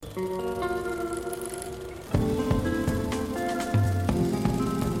What's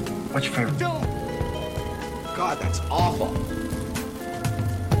your favorite film? God, that's awful.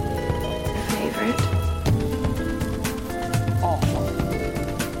 Favorite? Awful.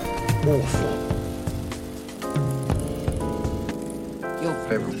 Awful. Your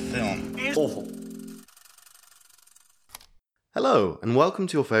favorite film is awful. Hello, and welcome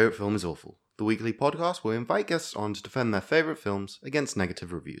to Your Favourite Film is Awful, the weekly podcast where we invite guests on to defend their favourite films against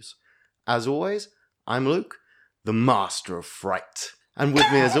negative reviews. As always, I'm Luke, the master of fright. And with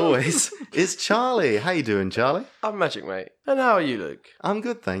me, as always, is Charlie. How you doing, Charlie? I'm magic, mate. And how are you, Luke? I'm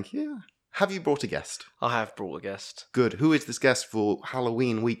good, thank you. Have you brought a guest? I have brought a guest. Good. Who is this guest for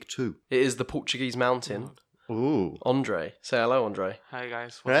Halloween week 2? It is the Portuguese mountain. Ooh. Andre. Say hello, Andre. Hey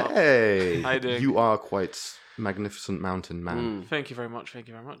guys, what's up? Hey! How you doing? You are quite magnificent mountain man. Thank you very much.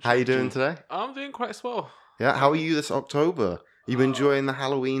 How you doing today? I'm doing quite well. Yeah, how are you this October? You enjoying the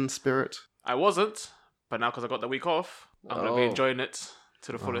Halloween spirit? I wasn't, but now because I got the week off, I'm going to be enjoying it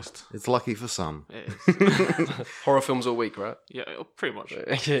to the fullest. It's lucky for some. It is. Horror films all week, right? Yeah, pretty much.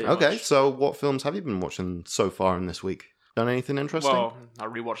 Okay, so what films have you been watching so far in this week? Done anything interesting? Well, I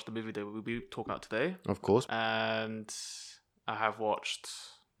rewatched the movie that we'll be talking about today, Of course. and I have watched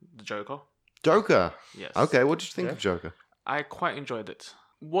The Joker. Joker. Yes. Okay, what did you think of Joker? I quite enjoyed it.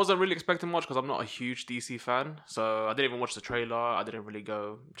 Wasn't really expecting much because I'm not a huge DC fan, so I didn't even watch the trailer. I didn't really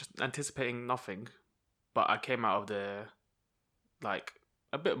go, just anticipating nothing. But I came out of there like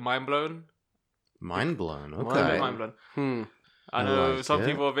a bit mind blown. Mind blown. A Okay. bit mind blown. I I know like some it.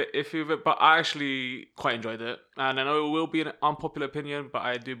 people are a bit iffy with it, but I actually quite enjoyed it. And I know it will be an unpopular opinion, but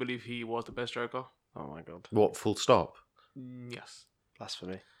I do believe he was the best Joker. Oh my god. What, full stop? Yes.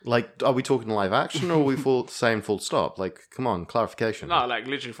 Blasphemy. Like, are we talking live action or are we saying full stop? Like, come on, clarification. No, like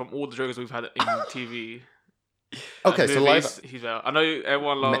literally from all the Jokers we've had in TV. Okay, and so movies, he's out. I know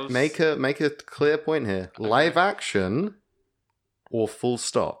everyone loves. make a clear point here. Live action or full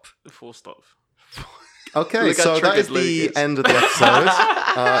stop? Full stop. Okay, Look how so that triggered is the Luke is. end of the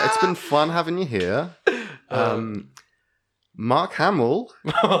episode. It's been fun having you here. Mark Hamill.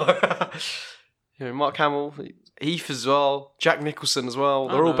 Mark Hamill, Heath as well, Jack Nicholson as well.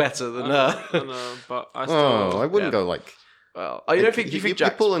 They're all better than I know, but I still. Oh, I wouldn't go like... Well, you don't think you think you're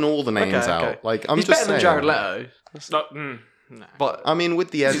Jack? pulling all the names Okay, out. okay. Like, I'm He's just better saying. than Jared Leto. No, But I mean,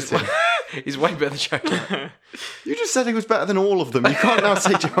 with the editing... he's way better than Jared Leto. You just said he was better than all of them. You can't now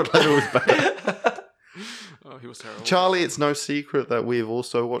say Jared Leto was better. Oh, he was terrible. Charlie, it's no secret that we've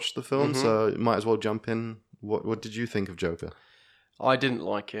also watched the film, so you might as well jump in. What did you think of Joker? I didn't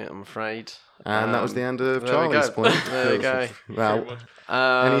like it, I'm afraid. And that was the end of there we Charlie's go. point. There we go.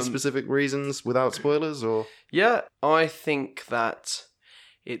 Wow. Any specific reasons without spoilers, or? Yeah, I think that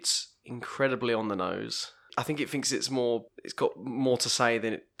it's incredibly on the nose. I think it thinks it's got more to say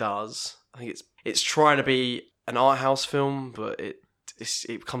than it does. I think it's trying to be an art house film, but it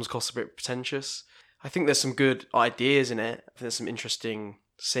comes across a bit pretentious. I think there's some good ideas in it. I think there's some interesting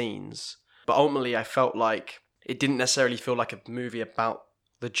scenes. But ultimately, I felt like it didn't necessarily feel like a movie about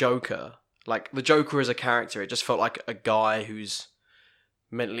the Joker. Like, the Joker as a character, it just felt like a guy who's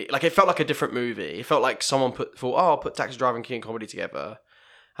mentally... Like, it felt like a different movie. It felt like someone thought, I'll put Taxi Driver and King Comedy together,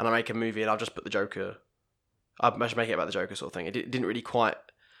 and I'll make a movie, and I'll just put the Joker... I'll just make it about the Joker sort of thing. It didn't really quite...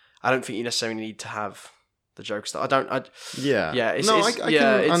 I don't think you necessarily need to have the Joker stuff. Yeah. Yeah, I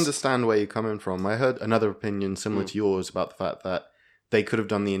can understand where you're coming from. I heard another opinion similar to yours about the fact that they could have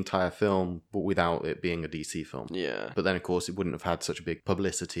done the entire film, but without it being a DC film. Yeah. But then, of course, it wouldn't have had such a big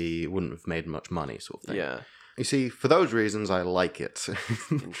publicity. It wouldn't have made much money, sort of thing. Yeah. You see, for those reasons, I like it.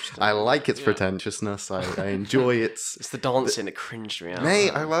 I like its pretentiousness. I enjoy its... It's the dancing that cringed me out.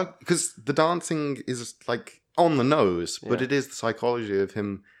 Mate, I love... Because the dancing is, like, on the nose, but Yeah. it is the psychology of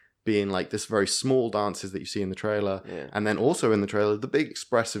him being, like, this very small dances that you see in the trailer. Yeah. And then also in the trailer, the big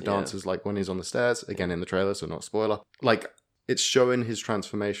expressive dances, like when he's on the stairs, again in the trailer, so not a spoiler. Like, it's showing his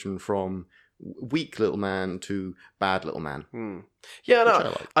transformation from weak little man to bad little man. Yeah, no.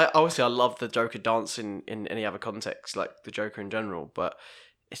 Which I like. Obviously, I love the Joker dancing in any other context, like the Joker in general, but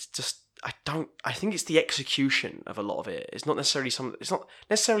it's just... I think it's the execution of a lot of it. It's not necessarily some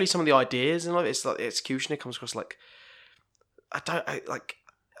of the ideas and it's like the execution. It comes across like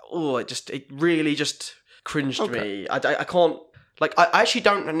it really just cringed me. I can't, like, I actually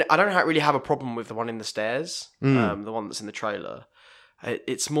don't really have a problem with the one in the stairs, the one that's in the trailer.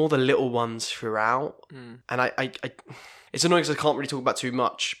 It's more the little ones throughout, and I it's annoying because I can't really talk about too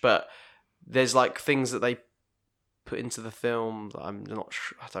much, but there's like things that they put into the film that I'm not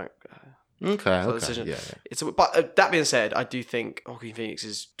sure. I don't. Okay. Yeah. But that being said, I do think Joaquin Phoenix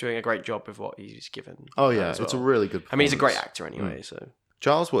is doing a great job with what he's given. Oh yeah, as well. it's a really good. I mean, he's a great performance. actor anyway. So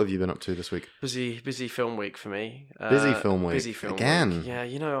Charles, what have you been up to this week? Busy film week for me. Busy film week. Busy film Again. week. Yeah,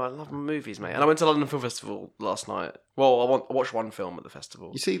 I love movies, mate. And I went to London Film Festival last night. Well, I watched one film at the festival.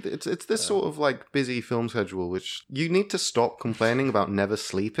 You see, it's this sort of like busy film schedule, which you need to stop complaining about never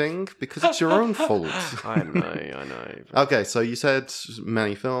sleeping because it's your own fault. I know. Okay, so you said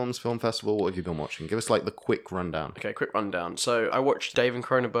many films, film festival. What have you been watching? Give us like the quick rundown. Okay, quick rundown. So I watched David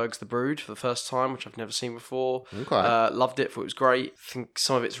Cronenberg's The Brood for the first time, which I've never seen before. Okay. Loved it. Thought it was great. I think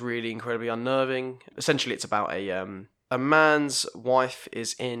some of it's really incredibly unnerving. Essentially, it's about a man's wife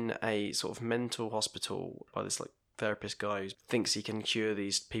is in a sort of mental hospital by this like therapist guy who thinks he can cure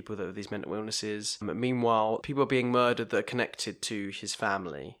these people that have these mental illnesses. Meanwhile, people are being murdered that are connected to his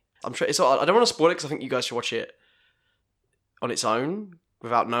family. I'm sure I don't want to spoil it because I think you guys should watch it on its own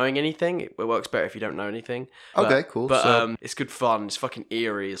without knowing anything. It works better if you don't know anything. Okay, cool. But it's good fun. It's fucking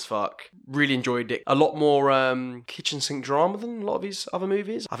eerie as fuck. Really enjoyed it. A lot more kitchen sink drama than a lot of his other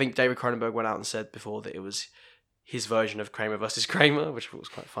movies. I think David Cronenberg went out and said before that it was his version of Kramer versus Kramer, which I thought was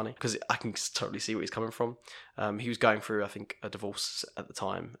quite funny because I can totally see where he's coming from. He was going through, I think, a divorce at the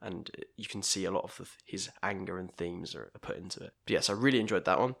time, and you can see a lot of his anger and themes are put into it. But yes, I really enjoyed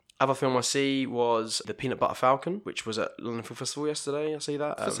that one. Other film I see was The Peanut Butter Falcon, which was at London Film Festival yesterday. I see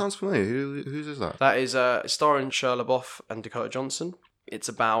that. That sounds familiar. Whose is that? That is starring Shia LaBeouf and Dakota Johnson. It's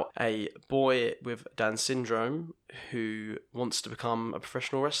about a boy with Down syndrome who wants to become a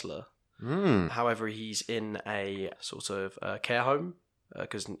professional wrestler. However, he's in a sort of care home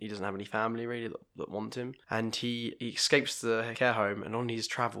because he doesn't have any family really that want him. And he escapes the care home and on his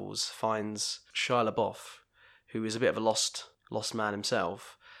travels finds Shia LaBeouf, who is a bit of a lost man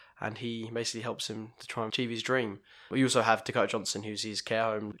himself. And he basically helps him to try and achieve his dream. We also have Dakota Johnson, who's his care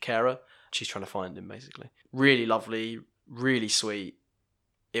home carer. She's trying to find him, basically. Really lovely, really sweet.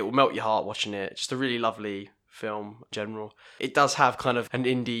 It will melt your heart watching it. Just a really lovely film in general. It does have kind of an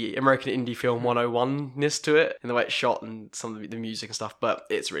American indie film 101-ness to it in the way it's shot and some of the music and stuff, but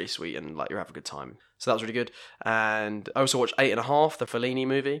it's really sweet and like you're having a good time. So that was really good. And I also watched 8.5, the Fellini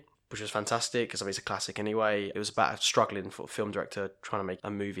movie, which was fantastic because I mean it's a classic anyway. It was about a struggling film director trying to make a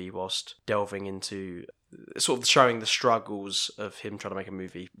movie whilst delving into sort of showing the struggles of him trying to make a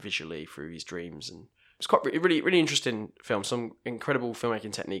movie visually through his dreams. And it's quite really interesting film. Some incredible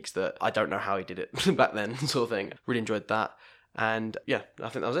filmmaking techniques that I don't know how he did it back then, sort of thing. Really enjoyed that. And yeah, I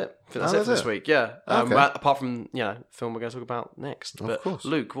think that was it. I think that's it for this week. Yeah. Okay. Apart from, film we're going to talk about next. Of course.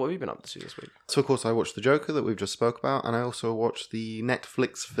 Luke, what have you been up to this week? So, of course, I watched The Joker that we've just spoke about, and I also watched the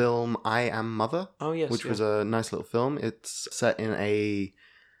Netflix film I Am Mother. Oh, yes. Which was a nice little film. It's set in a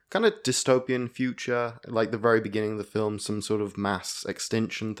kind of dystopian future. Like the very beginning of the film, some sort of mass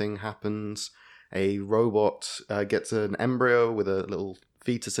extinction thing happens. A robot gets an embryo with a little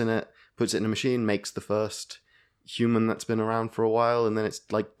fetus in it, puts it in a machine, makes the first human that's been around for a while, and then it's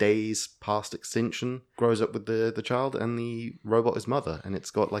like days past extinction, grows up with the child, and the robot is mother. And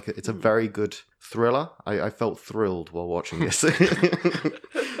it's got it's a very good thriller. I felt thrilled while watching this.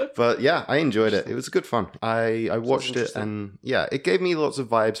 But yeah, I enjoyed it. It was good fun. I watched it, and yeah, it gave me lots of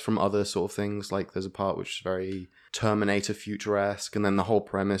vibes from other sort of things. Like there's a part which is very Terminator future-esque, and then the whole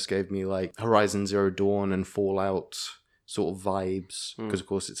premise gave me like Horizon Zero Dawn and Fallout sort of vibes, because of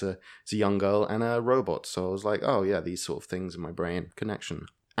course it's a young girl and a robot, so I was like, oh yeah, these sort of things in my brain connection.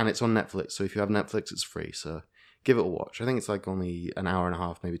 And it's on Netflix, so if you have Netflix it's free, so give it a watch. I think it's like only an hour and a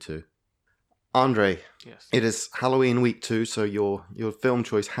half, maybe 2. Andre, Yes. it is Halloween week 2, so your film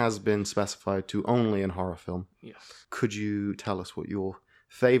choice has been specified to only an horror film. Yes. Could you tell us what your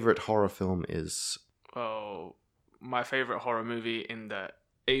favourite horror film is? Well, my favorite horror movie in the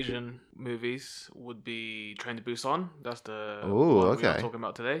Asian movies would be Train to Busan. That's the one we are talking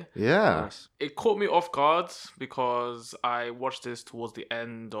about today. Yeah. It caught me off guard because I watched this towards the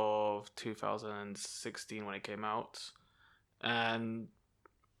end of 2016 when it came out. And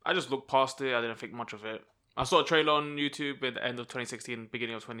I just looked past it. I didn't think much of it. I saw a trailer on YouTube at the end of 2016,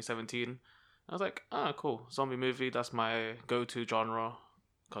 beginning of 2017. I was like, cool. Zombie movie, that's my go-to genre.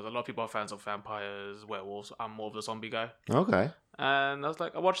 Because a lot of people are fans of vampires, werewolves. I'm more of the zombie guy. Okay. And I was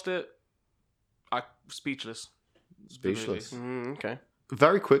like, I watched it. Speechless. Speechless. Okay.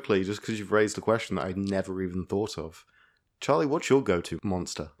 Very quickly, just because you've raised a question that I'd never even thought of. Charlie, what's your go-to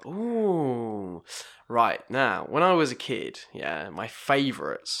monster? Ooh. Right. Now, when I was a kid, my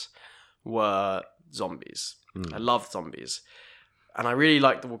favourites were zombies. I loved zombies. And I really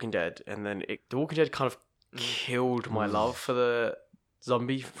liked The Walking Dead. And then The Walking Dead kind of killed my love for the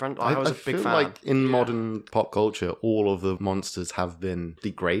zombie front. I was a big feel fan. like in modern pop culture, all of the monsters have been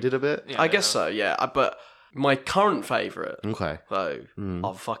degraded a bit. Yeah, I guess so, yeah. But My current favourite, Okay. though,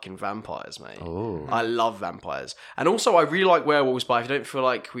 are fucking vampires, mate. Oh. I love vampires. And also, I really like werewolves, but I don't feel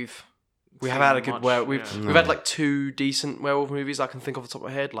like we have had a good much, we've yeah. had like 2 decent werewolf movies I can think of off the top of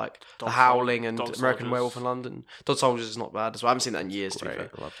my head, like Dog The Howling and Dog American Soldiers. Werewolf in London. Dog Soldiers is not bad as well. I haven't seen that in years, to be fair.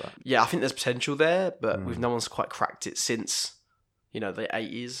 I love that. Yeah, I think there's potential there, but no one's quite cracked it since, the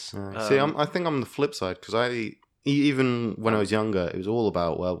 80s. See, I think I'm the flip side because even when I was younger, it was all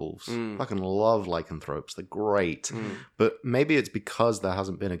about werewolves. Fucking love lycanthropes; they're great. But maybe it's because there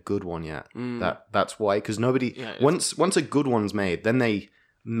hasn't been a good one yet. That's why. Because nobody once a good one's made, then they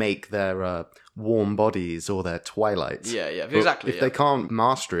make their warm bodies or their twilights. Yeah, But exactly. If they can't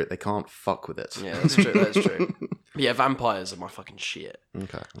master it, they can't fuck with it. Yeah, that's true. That's true. But yeah, vampires are my fucking shit.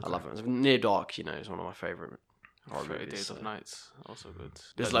 Okay. I love them. Near Dark, is one of my favourite horror 30 movies. Days of Nights, also good.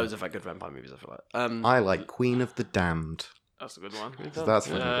 There's loads of good vampire movies, I feel like. I like Queen of the Damned. That's a good one. That's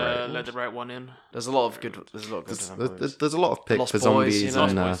fucking great. Let the Right One In. There's a lot of good vampire movies. There's a lot of picks Lost for Boys, zombies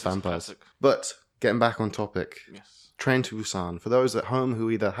and Lost Boys is vampires. classic. But getting back on topic, Yes. Train to Busan. For those at home who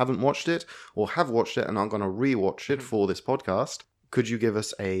either haven't watched it or have watched it and are going to rewatch it for this podcast, could you give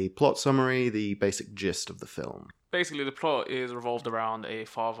us a plot summary, the basic gist of the film? Basically, the plot is revolved around a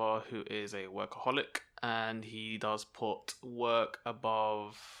father who is a workaholic, and he does put work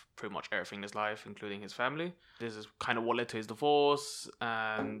above pretty much everything in his life, including his family. This is kind of what led to his divorce,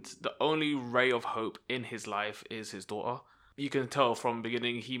 and the only ray of hope in his life is his daughter. You can tell from the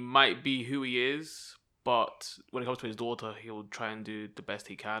beginning he might be who he is, but when it comes to his daughter, he'll try and do the best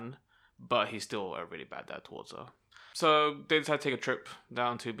he can, but he's still a really bad dad towards her. So they decide to take a trip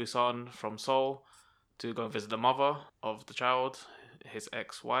down to Busan from Seoul to go and visit the mother of the child, his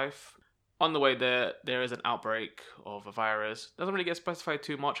ex-wife. On the way there is an outbreak of a virus. Doesn't really get specified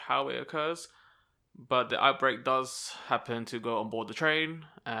too much how it occurs, but the outbreak does happen to go on board the train,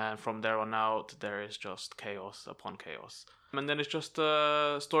 and from there on out, there is just chaos upon chaos. And then it's just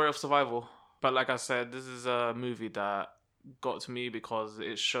a story of survival. But like I said, this is a movie that got to me because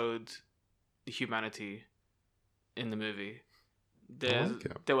it showed the humanity in the movie.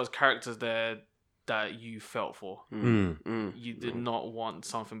 There was characters there that you felt for. You did not want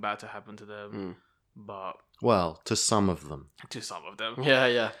something bad to happen to them, but Well, to some of them. to some of them.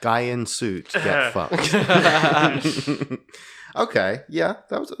 Yeah. Guy in suit, get fucked. Okay, yeah,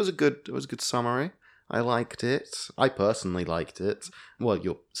 that was a good summary. I liked it. I personally liked it. Well,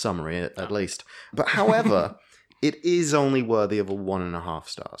 your summary at least. But however, it is only worthy of a 1.5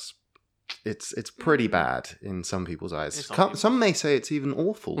 stars. It's pretty bad in some people's eyes. Some may say it's even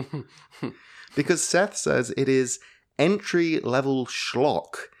awful. Because Seth says it is entry-level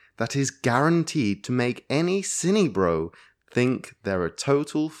schlock that is guaranteed to make any cinebro think they're a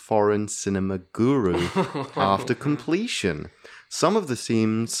total foreign cinema guru after completion. Some of the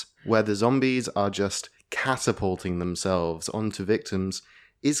scenes where the zombies are just catapulting themselves onto victims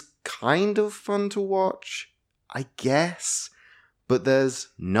is kind of fun to watch, I guess, but there's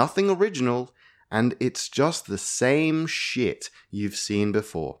nothing original, and it's just the same shit you've seen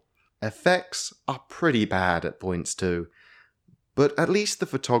before. Effects are pretty bad at points too, but at least the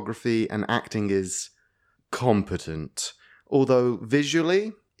photography and acting is competent, although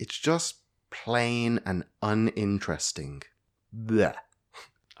visually, it's just plain and uninteresting. Blech.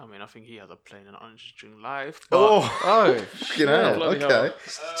 I mean, I think he has a plain and uninteresting life. Oh, Fucking hell, okay.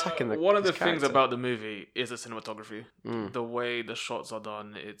 One of the things about the movie is the cinematography. The way the shots are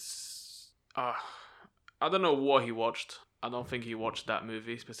done, it's... I don't know what he watched. I don't think he watched that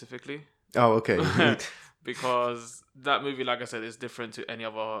movie specifically. Oh, okay. Because that movie, like I said, is different to any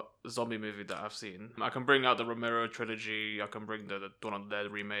other zombie movie that I've seen. I can bring out the Romero trilogy. I can bring the Dawn of the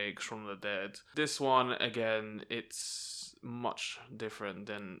Dead remake, Shaun of the Dead. This one, again, it's much different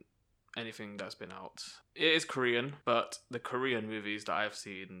than anything that's been out. It is Korean, but the Korean movies that I've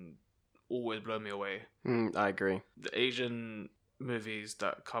seen always blow me away. I agree. The Asian movies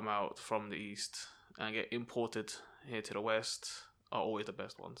that come out from the East and get imported here to the West are always the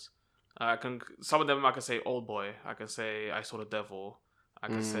best ones. Some of them I can say Old Boy, I can say I Saw the Devil, I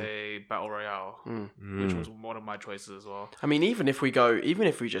can say Battle Royale, which was one of my choices as well. I mean, even if we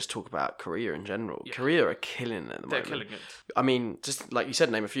just talk about Korea in general, Korea are killing it at the moment. They're killing it. I mean, just like you said,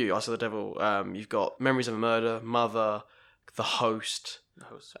 name a few. I Saw the Devil. You've got Memories of a Murder, Mother, The Host.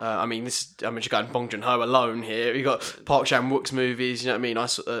 I mean, just going Bong Joon-ho alone here. You got Park Chan-wook's movies. You know what I mean?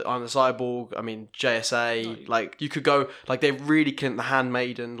 I'm the Cyborg. I mean, JSA. Like you could go. Like they're really killing The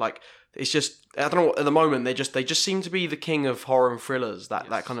Handmaiden. Like it's just I don't know. At the moment, they just seem to be the king of horror and thrillers. That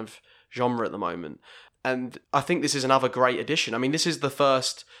kind of genre at the moment. And I think this is another great addition. I mean, this is the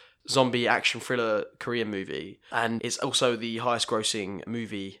first zombie action thriller Korean movie, and it's also the highest grossing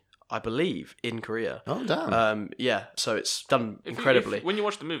movie I believe, in Korea. Oh, damn. Yeah, so it's done incredibly. When you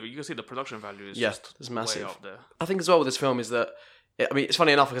watch the movie, you can see the production value is just it's massive. way up there. I think as well with this film is that, I mean, it's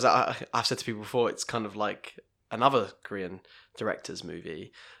funny enough because I've said to people before, it's kind of like another Korean director's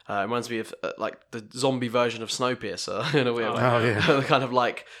movie. It reminds me of like the zombie version of Snowpiercer in a weird way. Oh, yeah. Kind of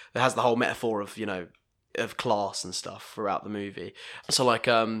like, it has the whole metaphor of, of class and stuff throughout the movie. So like,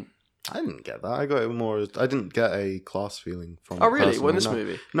 I didn't get that. I got it more as... I didn't get a class feeling from it. oh really? Personally. Well, in this No.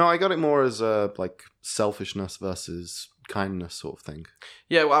 movie? No, I got it more as like selfishness versus kindness sort of thing.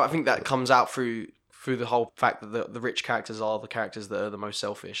 Yeah, well, I think that comes out through the whole fact that the rich characters are the characters that are the most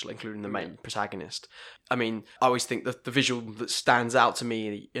selfish, including the main protagonist. I mean, I always think that the visual that stands out to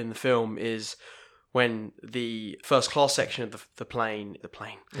me in the film is when the first class section of the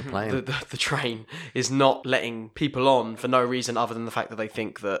train is not letting people on for no reason other than the fact that they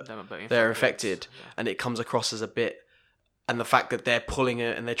think that they're infected, and it comes across as a bit, and the fact that they're pulling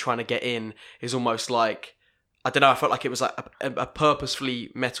it and they're trying to get in is almost like, I don't know, I felt like it was like a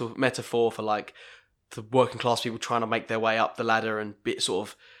purposefully metaphor for like the working class people trying to make their way up the ladder and sort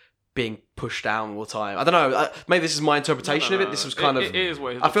of being pushed down all the time. I don't know, maybe this is my interpretation of it. This was kind of... It is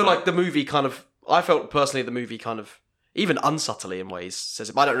what it I feel looks like the movie kind of... I felt personally the movie kind of, even unsubtly in ways, says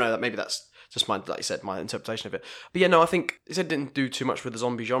it. But I don't know, that maybe that's just my, like you said, my interpretation of it. But yeah, no, I think it didn't do too much with the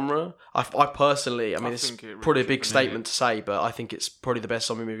zombie genre. I personally, I mean, it's think it really probably a big rejuvenated. statement to say, but I think it's probably the best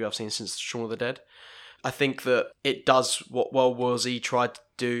zombie movie I've seen since Shaun of the Dead. I think that it does what World War Z tried to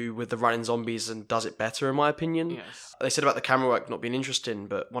do with the running zombies and does it better, in my opinion. Yes. They said about the camera work not being interesting,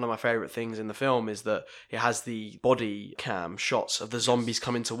 but one of my favourite things in the film is that it has the body cam shots of the zombies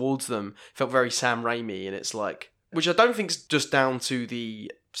coming towards them. It felt very Sam Raimi, and it's like, which I don't think is just down to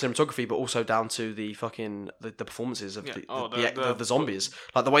the cinematography, but also down to the fucking the performances of the zombies,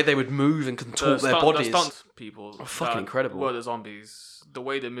 like the way they would move and contort their bodies. The stunt people, fucking incredible. Were the zombies? The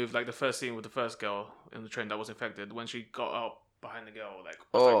way they moved, like the first scene with the first girl in the train that was infected, when she got up behind the girl, like,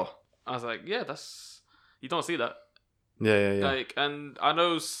 I was like, yeah, that's, you don't see that. Yeah. Like, and I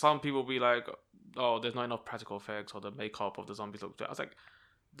know some people be like, oh, there's not enough practical effects or the makeup of the zombies looked. I was like,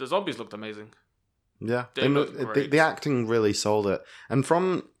 the zombies looked amazing. Yeah, They looked great. the acting really sold it. And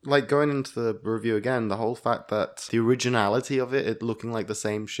from like going into the review again, the whole fact that the originality of it looking like the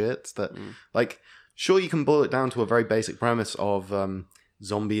same shit, that like, sure, you can boil it down to a very basic premise of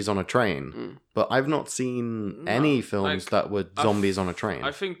zombies on a train, but I've not seen any films that were zombies on a train.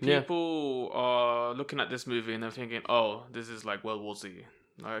 I think people are looking at this movie and they're thinking, oh, this is like World War Z.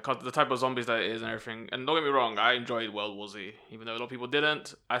 The type of zombies that it is and everything. And don't get me wrong, I enjoyed World War Z. Even though a lot of people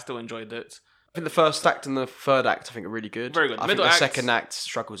didn't, I still enjoyed it. I think the first act and the third act, I think, are really good. Very good. I Middle think the act, second act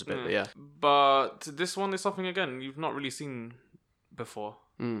struggles a bit, but yeah. But this one is something, again, you've not really seen before.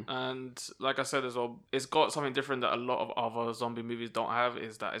 And like I said as well, it's got something different that a lot of other zombie movies don't have,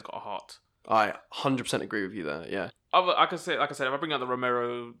 is that it's got a heart. I 100% agree with you there, yeah. I can say, like I said, if I bring out the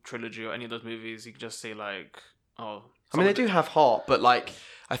Romero trilogy or any of those movies, you can just say like, oh... I mean, they do have heart, but like,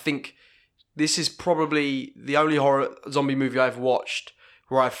 I think this is probably the only horror zombie movie I've watched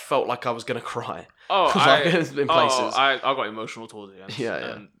where I felt like I was going to cry. Oh, in places. I got emotional towards the end.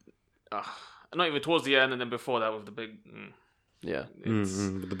 Yeah. And, not even towards the end, and then before that with the big... Yeah.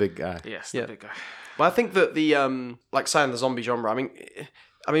 With the big guy. Yes, the big guy. But I think that the, like saying the zombie genre, I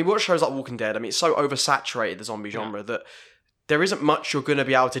mean, what shows like Walking Dead, I mean, it's so oversaturated, the zombie genre, that there isn't much you're going to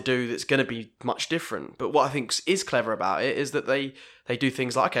be able to do that's going to be much different. But what I think is clever about it is that they do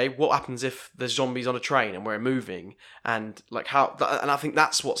things like, okay, what happens if there's zombies on a train and we're moving? And like how, and I think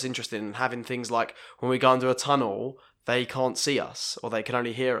that's what's interesting in having things like when we go under a tunnel, they can't see us or they can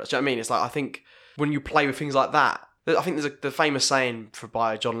only hear us. Do you know what I mean? It's like, I think when you play with things like that, I think there's the famous saying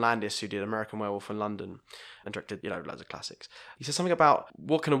by John Landis, who did American Werewolf in London and directed, loads of classics. He says something about,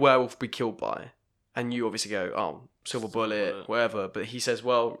 what can a werewolf be killed by? And you obviously go, oh, silver bullet, whatever. But he says,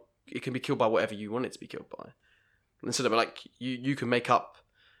 well, it can be killed by whatever you want it to be killed by. And so like, you can make up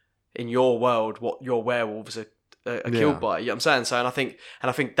in your world what your werewolves are killed by. You know what I'm saying? So, and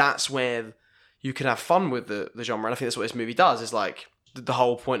I think that's where you can have fun with the genre. And I think that's what this movie does, is like the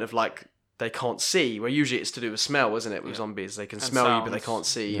whole point of like, they can't see, where usually it's to do with smell, isn't it, with zombies? They can smell you, but they can't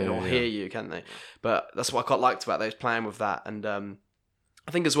see you or hear you, can they? But that's what I quite liked about those, playing with that. And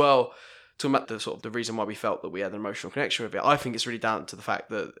I think as well, talking about the sort of the reason why we felt that we had an emotional connection with it, I think it's really down to the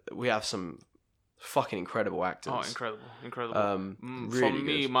fact that we have some fucking incredible actors. Oh, incredible. Really For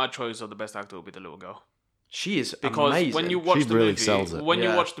me, good. my choice of the best actor will be the little girl. She is Because amazing. when you watch She the really movie, sells it.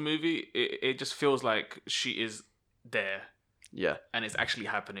 you watch the movie, it just feels like she is there. Yeah. And it's actually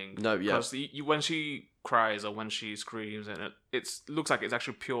happening. No, yeah. Because when she cries or when she screams, and it looks like it's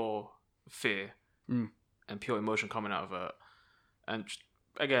actually pure fear and pure emotion coming out of her. And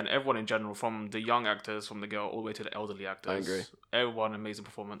again, everyone in general, from the young actors, from the girl all the way to the elderly actors. I agree. Everyone amazing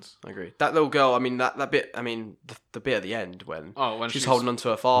performance. I agree. That little girl, I mean, that bit, I mean, the bit at the end when she's holding on to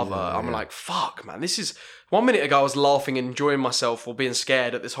her father, I'm like, fuck, man, this is... 1 minute ago I was laughing and enjoying myself or being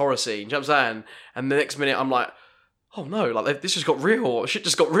scared at this horror scene, do you know what I'm saying? And the next minute I'm like, oh no, like this just got real, shit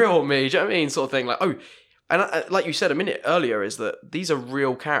just got real on me, do you know what I mean? Sort of thing, like, oh... And like you said a minute earlier, is that these are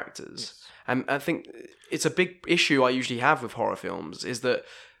real characters. Yes. And I think it's a big issue I usually have with horror films, is that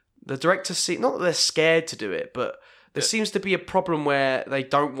the directors see, not that they're scared to do it, but there seems to be a problem where they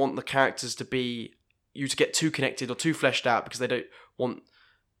don't want the characters to get too connected or too fleshed out because they don't want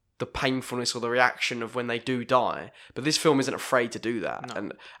the painfulness or the reaction of when they do die. But this film isn't afraid to do that.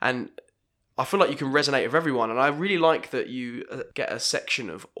 No. And I feel like you can resonate with everyone. And I really like that you get a section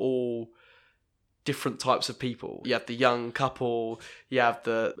of all different types of people. You have the young couple, you have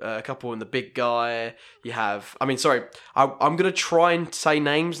the couple and the big guy, you have... I mean, sorry, I'm going to try and say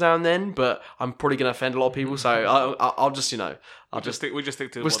names now and then, but I'm probably going to offend a lot of people, so I'll just,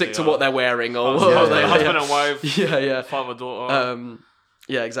 we'll stick to what they're wearing, or husband and wife, father, daughter.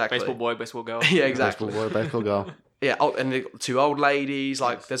 Yeah, exactly. Baseball boy, baseball girl. Yeah, exactly. Baseball boy, baseball girl. Yeah, and the 2 old ladies,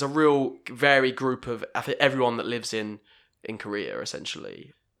 like, there's a real varied group of, I think, everyone that lives in Korea,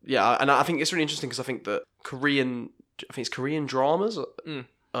 essentially. Yeah, and I think it's really interesting because I think that Korean dramas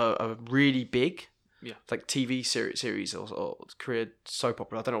are really big. Yeah. Like TV series or Korea soap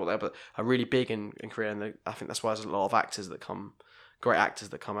opera, I don't know what they are, but are really big in Korea. And I think that's why there's a lot of great actors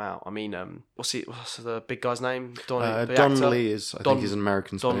that come out. I mean, what's the big guy's name? Don Lee is, I think he's an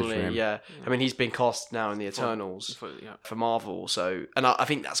American Don stage Lee, name. yeah. I mean, he's been cast now in the Eternals for Marvel. So, and I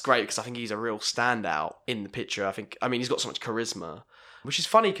think that's great because I think he's a real standout in the picture. I mean, he's got so much charisma. Which is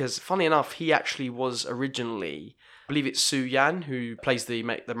funny because, funny enough, he actually was originally, I believe it's Soo Yan who plays the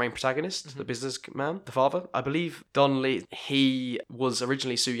main protagonist, the businessman, the father. I believe Don Lee, he was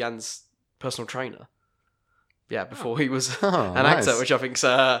originally Soo Yan's personal trainer. Yeah, before he was an actor, which I think's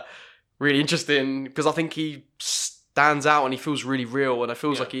really interesting because I think he stands out and he feels really real, and it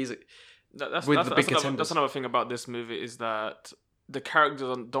feels like he's that's another thing about this movie is that the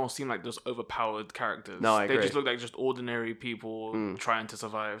characters don't seem like those overpowered characters. No, I agree. They just look like just ordinary people trying to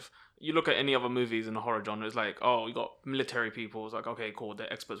survive. You look at any other movies in the horror genre, it's like, oh, you got military people. It's like, okay, cool,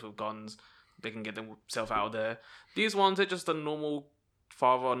 they're experts with guns. They can get themselves out of there. These ones are just a normal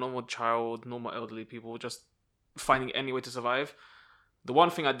father, normal child, normal elderly people just finding any way to survive. The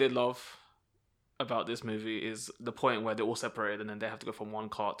one thing I did love about this movie is the point where they're all separated and then they have to go from one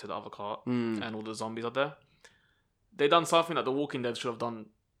cart to the other cart and all the zombies are there. They done something that The Walking Dead should have done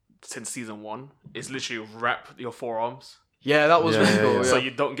since season 1. It's literally wrap your forearms. Yeah, that was really cool. So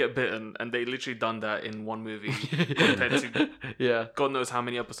you don't get bitten, and they literally done that in one movie compared to God knows how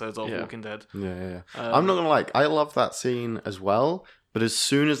many episodes of Walking Dead. Yeah. I'm not gonna lie, I love that scene as well. But as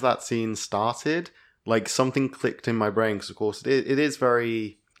soon as that scene started, like something clicked in my brain because, of course, it is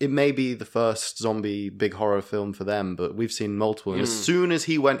very. It may be the first zombie big horror film for them, but we've seen multiple. And as soon as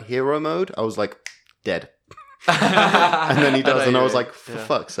he went hero mode, I was like, dead. And then he does, and I was like, for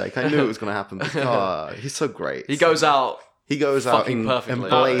fuck's sake, I knew it was going to happen. But God, he's so great. He goes out in perfectly.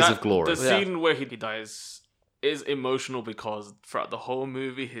 blaze of glory. The scene where he dies is emotional because throughout the whole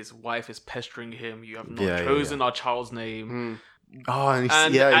movie, his wife is pestering him. You have not chosen our child's name. Oh,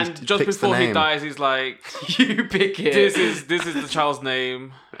 and just before he dies, he's like, "You pick it. This is the child's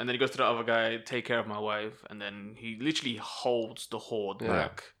name." And then he goes to the other guy, "Take care of my wife." And then he literally holds the horde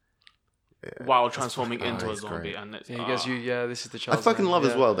back. While transforming into a zombie, and he goes, this is the child." I fucking love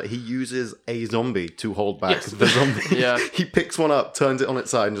as well that he uses a zombie to hold back the zombie. He picks one up, turns it on its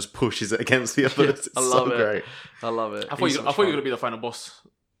side, and just pushes it against the other. It's so great. I love it. I thought you were gonna be the final boss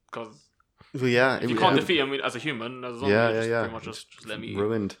because if you can't defeat him as a human, as a zombie, pretty much just let me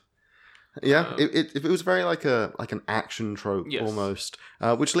ruined. Yeah, it was very like an action trope almost,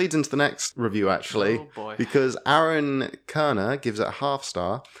 which leads into the next review actually, because Aaron Kerner gives it a 0.5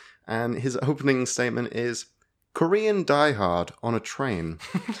 star. And his opening statement is, Korean Die Hard on a train.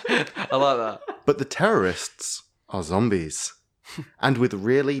 I like that. But the terrorists are zombies. And with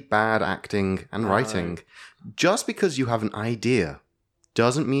really bad acting and writing. Just because you have an idea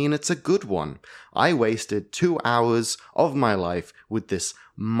doesn't mean it's a good one. I wasted 2 hours of my life with this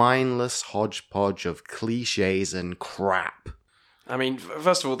mindless hodgepodge of cliches and crap. I mean,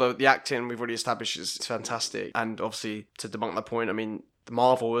 first of all, the acting we've already established is fantastic. And obviously, to debunk that point, I mean,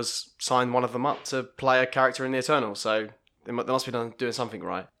 Marvel has signed one of them up to play a character in the Eternals, so they must be doing something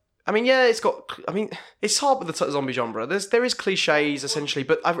right. I mean, it's hard with the zombie genre. There is cliches essentially,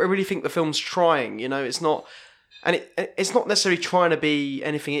 but I really think the film's trying. It's not, and it's not necessarily trying to be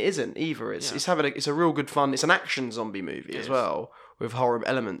anything it isn't either. It's a real good fun. It's an action zombie movie as well, with horror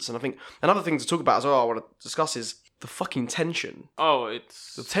elements. And I think another thing to talk about as well, I want to discuss, is the fucking tension.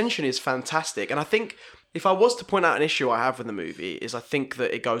 The tension is fantastic. And I think if I was to point out an issue I have with the movie, is I think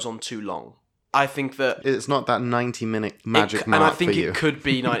that it goes on too long. I think that it's not that 90-minute magic mark. And I think for you. it could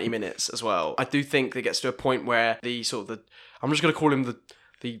be 90 minutes as well. I do think it gets to a point where I'm just going to call him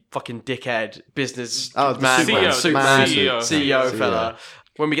the fucking dickhead business man, CEO fella.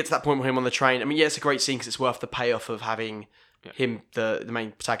 When we get to that point with him on the train, I mean, yeah, it's a great scene because it's worth the payoff of having him, the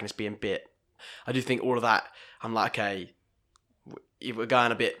main protagonist, being bit. I do think all of that, I'm like, okay, we're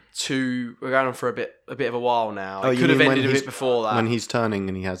going on for a bit of a while now. It could have ended a bit before that. When he's turning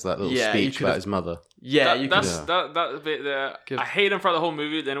and he has that little speech about his mother. Yeah, that bit there. I hate him throughout the whole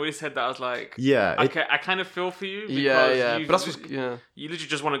movie. Then when he said that, I was like, I kind of feel for you. Because but that's you literally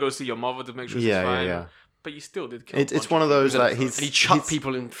just want to go see your mother to make sure she's fine. Yeah. But you still did kill. It's one of those that he chucked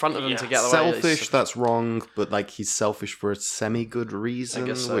people in front of him to get away. Selfish, that's wrong. But like he's selfish for a semi-good reason,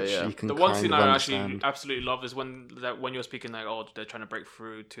 which you can. The one scene I actually absolutely love is when you're speaking like, oh, they're trying to break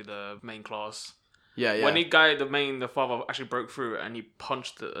through to the main class. Yeah. When the father actually broke through and he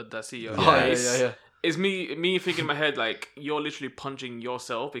punched the CEO. Yeah. It's me thinking in my head like, you're literally punching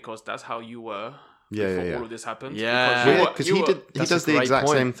yourself because that's how you were. Before all of this happened. Because he does the exact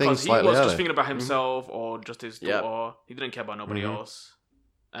same thing slightly he was earlier. just thinking about himself or just his daughter. He didn't care about nobody else.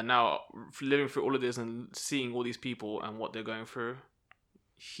 And now, living through all of this and seeing all these people and what they're going through,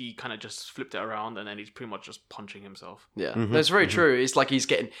 he kind of just flipped it around and then he's pretty much just punching himself. Yeah, that's very true. It's like he's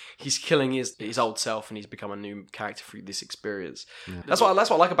killing his old self and he's become a new character through this experience. Yeah. That's what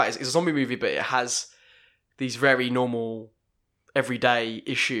I like about it. It's a zombie movie, but it has these very normal, everyday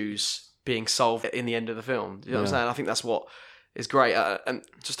issues being solved in the end of the film. You know what I'm saying? I think that's what is great. And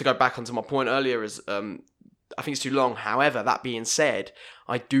just to go back onto my point earlier is, I think it's too long. However, that being said,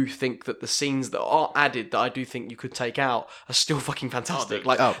 I do think that the scenes that are added that I do think you could take out are still fucking fantastic.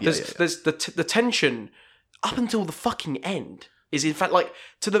 There's the tension up until the fucking end is in fact like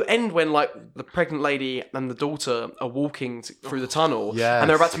to the end when like the pregnant lady and the daughter are walking through the tunnel and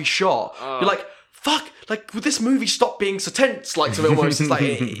they're about to be shot. You're like, fuck, like, would this movie stop being so tense? Like, to me, almost, it's like,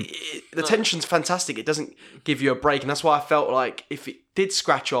 the tension's fantastic. It doesn't give you a break. And that's why I felt like if it did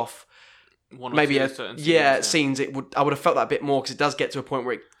scratch off scenes, I would have felt that a bit more because it does get to a point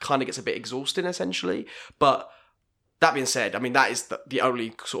where it kind of gets a bit exhausting, essentially. But that being said, I mean, that is the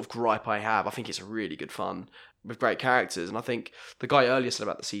only sort of gripe I have. I think it's really good fun with great characters. And I think the guy earlier said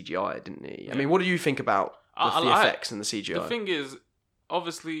about the CGI, didn't he? I mean, what do you think about the effects and the CGI? The thing is,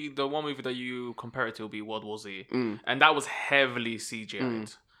 obviously, the one movie that you compare it to will be World War Z. And that was heavily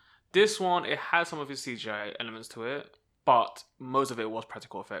CGI'd. This one, it has some of its CGI elements to it, but most of it was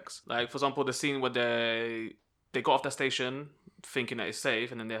practical effects. Like, for example, the scene where they got off the station thinking that it's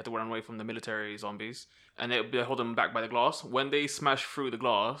safe, and then they had to run away from the military zombies, and they hold them back by the glass. When they smash through the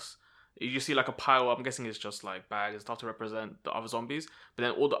glass, you see like a pile, I'm guessing it's just like bags and stuff to represent the other zombies, but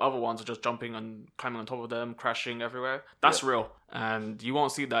then all the other ones are just jumping and climbing on top of them, crashing everywhere. That's real. And you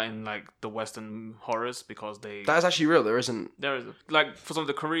won't see that in like the Western horrors because that is actually real. There is like for some of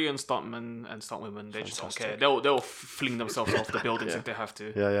the Korean stuntmen and stuntwomen, they just don't care. They'll fling themselves off the buildings if they have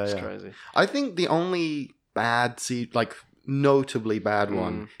to. It's crazy. I think the only notably bad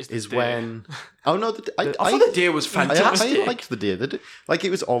one is when I thought the deer was fantastic. I liked the deer. Like,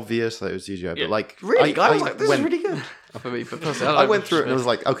 it was obvious that it was CGI, but like really, I was like, this is really good for me. I went through it and I was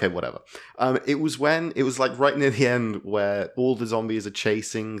like, okay, whatever. It was like right near the end where all the zombies are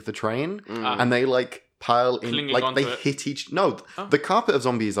chasing the train and they like pile in, like they hit the carpet of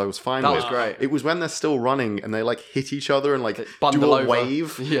zombies I was fine with. That was great. It was when they're still running and they like hit each other and like do a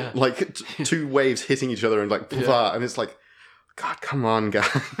wave, like two waves hitting each other and like blah, and it's like, God, come on, guys.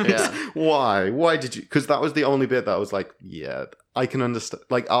 Why did you? Because that was the only bit that I was like, yeah, I can understand.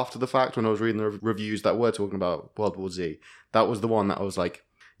 Like, after the fact, when I was reading the reviews that were talking about World War Z, that was the one that I was like,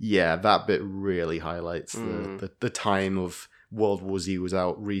 yeah, that bit really highlights the time of World War Z was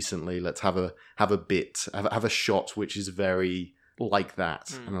out recently. Let's have a bit, have a shot which is very like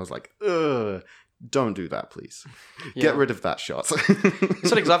that. And I was like, ugh. Don't do that, please. Get rid of that shot.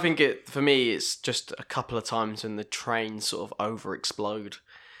 Because I think for me, it's just a couple of times when the trains sort of over-explode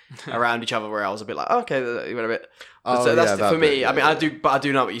around each other where I was a bit like, okay, you went a bit. For me. I mean, I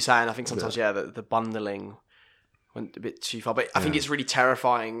do know what you're saying. I think sometimes, the bundling went a bit too far. But I think it's really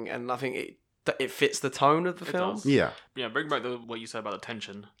terrifying, and I think it fits the tone of the film. Does. Yeah, bring back what you said about the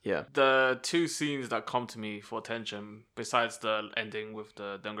tension. Yeah. The two scenes that come to me for tension, besides the ending with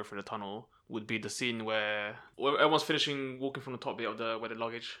them going through the tunnel, would be the scene where everyone's walking from the top bit of where the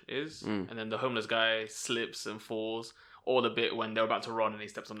luggage is, and then the homeless guy slips and falls, or the bit when they're about to run and he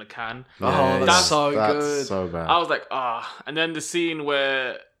steps on the can. That's so that's good. so bad. I was like, and then the scene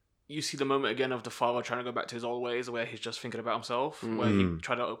where you see the moment again of the father trying to go back to his old ways, where he's just thinking about himself, where he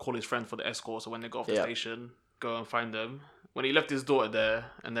tried to call his friend for the escort, so when they got off the station, go and find them. When he left his daughter there,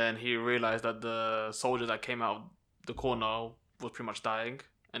 and then he realized that the soldier that came out of the corner was pretty much dying,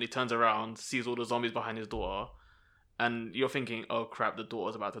 and he turns around, sees all the zombies behind his daughter, and you're thinking, oh crap, the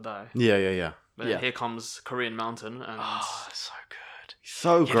daughter's about to die. Yeah. But then here comes Korean Mountain, and So good.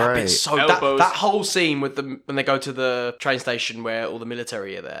 So great. That whole scene with them when they go to the train station where all the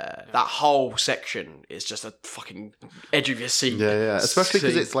military are there. That whole section is just a fucking edge of your seat. Yeah. Especially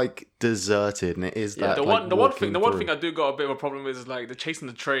because it's like deserted, and it is that. the like, one thing through. I do got a bit of a problem with is like they're chasing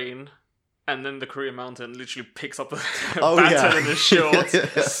the train, and then the Korean Mountain literally picks up a baton and a shield,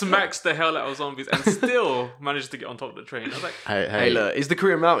 smacks the hell out of zombies, and still manages to get on top of the train. I was like, Hey, look, he's the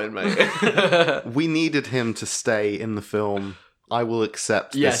Korean Mountain, mate. We needed him to stay in the film. I will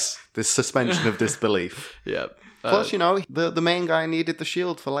accept this suspension of disbelief. Yeah. Plus, the main guy needed the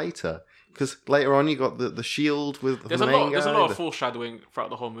shield for later. Because later on you got the shield with the main guy. There's a lot of foreshadowing throughout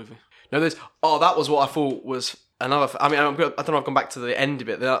the whole movie. No, that was what I thought was another... I mean, I don't know if I've gone back to the end of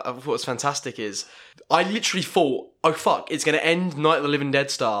it. I thought was fantastic is... I literally thought, oh fuck, it's going to end Night of the Living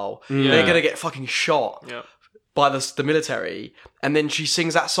Dead style. Yeah. They're going to get fucking shot by the military. And then she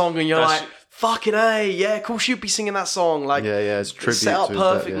sings that song and you're fucking A, yeah, cool, she'd be singing that song. Like, it's tribute set up to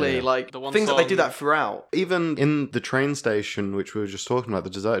perfectly. His death, Like, The one things that they song- do that throughout. Even in the train station, which we were just talking about, the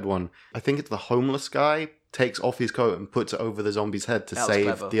deserted one, I think it's the homeless guy takes off his coat and puts it over the zombie's head to That was save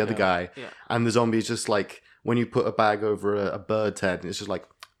clever, the other guy. Yeah. And the zombie's just like, when you put a bag over a bird's head, and it's just like,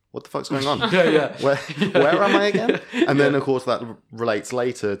 what the fuck's going on? Yeah. Where am I again? And then, of course, that relates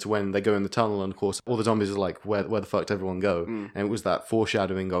later to when they go in the tunnel, and of course, all the zombies are like, where the fuck did everyone go? And it was that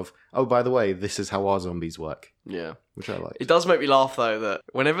foreshadowing of, oh, by the way, this is how our zombies work, Yeah. which I like. It does make me laugh though that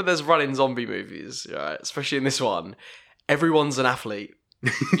whenever there's running zombie movies, right, especially in this one, everyone's an athlete.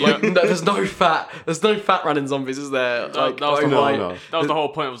 Like, there's no fat running zombies, is there? Like, that was No. That was the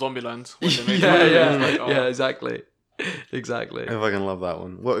whole point of Zombieland. When they made yeah, it. Like, oh. yeah, exactly. I fucking love that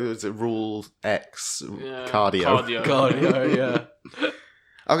one. What was it? Rule X Yeah, cardio. Cardio, yeah.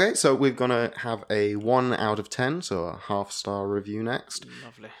 Okay, so we're gonna have a 1 out of 10, so a half-star review next.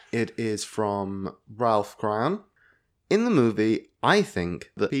 Lovely. It is from Ralph Cryan. In the movie, I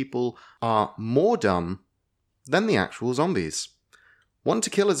think that people are more dumb than the actual zombies. Want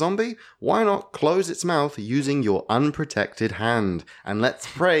to kill a zombie? Why not close its mouth using your unprotected hand? And let's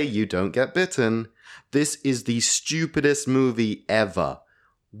pray you don't get bitten. This is the stupidest movie ever.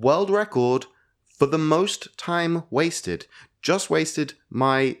 World record for the most time wasted. Just wasted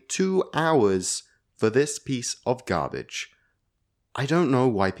my 2 hours for this piece of garbage. I don't know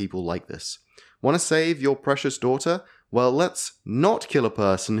why people like this. Want to save your precious daughter? Well, let's not kill a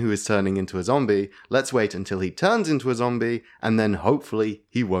person who is turning into a zombie. Let's wait until he turns into a zombie, and then hopefully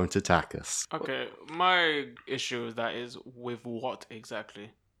he won't attack us. Okay, my issue with that is with what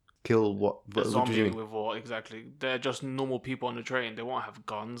exactly? Kill what? The What do zombie you mean? with what exactly? They're just normal people on the train. They won't have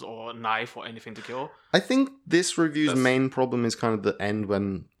guns or a knife or anything to kill. I think this review's That's- main problem is kind of the end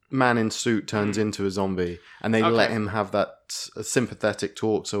when man in suit turns into a zombie, and they let him have that sympathetic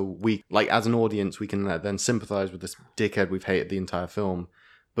talk, so we, like, as an audience, we can then sympathize with this dickhead we've hated the entire film.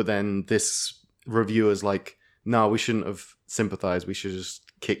 But then this reviewer's like, no, we shouldn't have sympathized, we should have just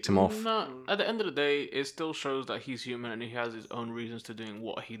kicked him off. No, at the end of the day, it still shows that he's human and he has his own reasons to doing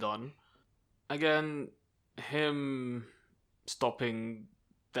what he done. Again, him stopping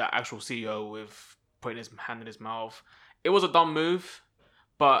the actual CEO with putting his hand in his mouth, it was a dumb move.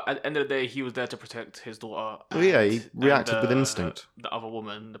 But at the end of the day, he was there to protect his daughter. Oh yeah, he reacted with instinct. The other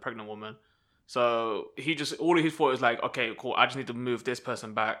woman, the pregnant woman. So all he thought was like, okay, cool, I just need to move this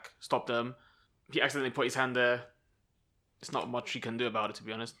person back, stop them. He accidentally put his hand there. It's not much he can do about it, to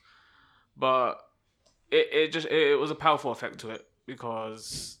be honest. But it was a powerful effect to it,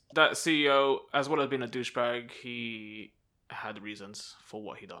 because that CEO, as well as being a douchebag, he had reasons for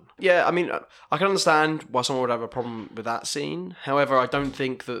what he done. Yeah, I mean, I can understand why someone would have a problem with that scene. However, I don't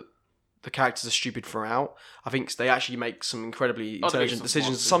think that the characters are stupid throughout. I think they actually make some incredibly intelligent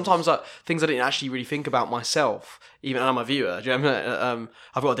decisions. Sometimes things I didn't actually really think about myself, even I'm a viewer. Do you know what I mean?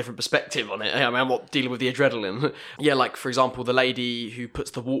 I've got a different perspective on it. I mean, I'm not dealing with the adrenaline. Yeah, like, for example, the lady who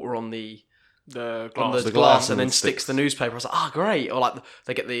puts the water on the glass and then sticks the newspaper. I was like, great. Or like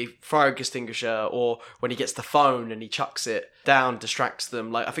they get the fire extinguisher, or when he gets the phone and he chucks it down, distracts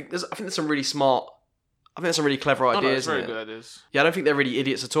them. Like, I think there's some really smart, there's some really clever ideas. It's very in it. good ideas. Yeah, I don't think they're really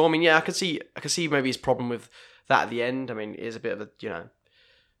idiots at all. I mean, yeah, I can see maybe his problem with that at the end. I mean, it is a bit of a,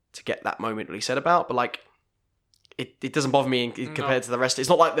 to get that moment really said about, but like, it doesn't bother me compared to the rest. It's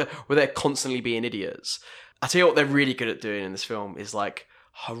not like where they're constantly being idiots. I tell you what they're really good at doing in this film is like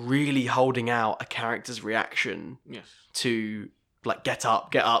really holding out a character's reaction to like get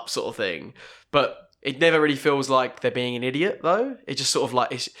up sort of thing. But it never really feels like they're being an idiot though. It just sort of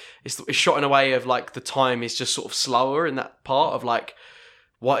like it's shot in a way of like the time is just sort of slower in that part of like,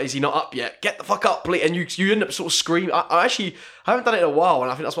 what, is he not up yet? Get the fuck up, please. And you end up sort of screaming. I haven't done it in a while,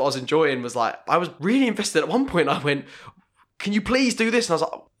 and I think that's what I was enjoying, was like, I was really invested. At one point, I went, can you please do this? And I was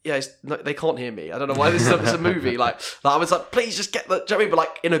like, oh, yeah, no, they can't hear me. I don't know why this is a movie. Like, I was like, please just get the, do you know what I mean? But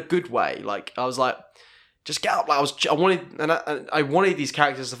like, in a good way. Like, I was like, just get up. Like, I wanted these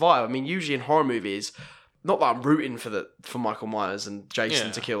characters to survive. I mean, usually in horror movies, not that I'm rooting for Michael Myers and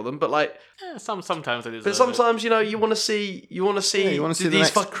Jason to kill them, but like, sometimes it is. But sometimes, you know, you want to see the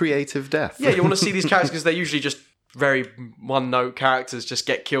next creative death. Yeah, you want to see these characters because they're usually just very one-note characters, just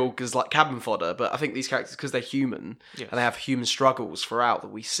get killed because like cabin fodder. But I think these characters, because they're human and they have human struggles throughout that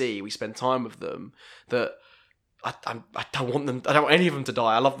we spend time with them. That I don't want them. I don't want any of them to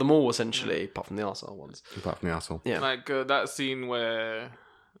die. I love them all essentially, apart from the arsehole ones. Apart from the arsehole. Yeah, like that scene where,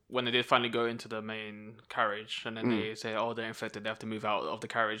 when they did finally go into the main carriage and then they say, oh, they're infected, they have to move out of the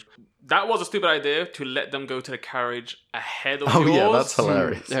carriage. That was a stupid idea, to let them go to the carriage ahead of yours. Oh, yeah, that's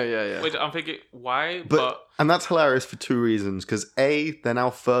hilarious. Yeah. Which I'm thinking, why? And that's hilarious for two reasons. Because A, they're now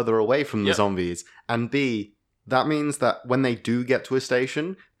further away from the zombies. And B, that means that when they do get to a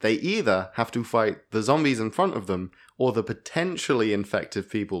station, they either have to fight the zombies in front of them or the potentially infected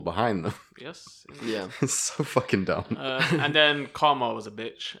people behind them. Yes. Yeah. It's so fucking dumb. And then Karma was a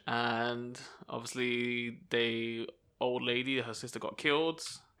bitch. And obviously, old lady, her sister got killed.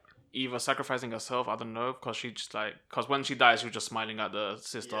 Either sacrificing herself, I don't know, because when she died, she was just smiling at the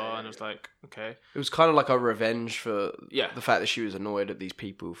sister, and it was like, okay. It was kind of like a revenge for the fact that she was annoyed at these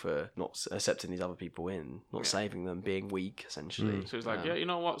people for not accepting these other people in, not saving them, being weak, essentially. So it was like, you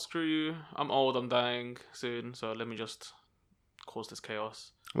know what, screw you, I'm old, I'm dying soon, so let me just cause this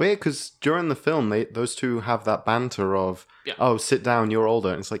chaos. Weird, because during the film, those two have that banter of, oh, sit down, you're older.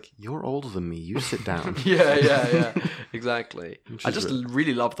 And it's like, you're older than me, you sit down. yeah, exactly. I just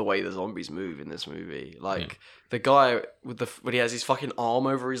really love the way the zombies move in this movie. Like, the guy when he has his fucking arm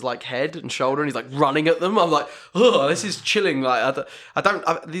over his like head and shoulder and he's like running at them, I'm like, oh, this is chilling. Like,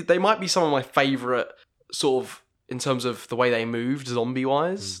 they might be some of my favourite sort of, in terms of the way they moved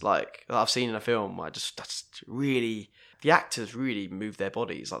zombie-wise, like, that I've seen in a film. That's really... The actors really move their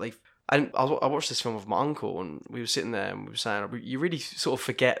bodies. Like I watched this film with my uncle, and we were sitting there and we were saying, you really sort of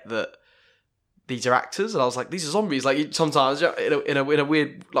forget that these are actors. And I was like, these are zombies. Like, sometimes in a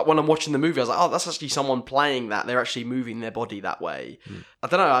weird, like, when I'm watching the movie, I was like, oh, that's actually someone playing that. They're actually moving their body that way. I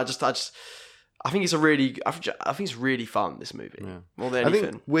don't know. I think it's it's really fun, this movie, more than anything.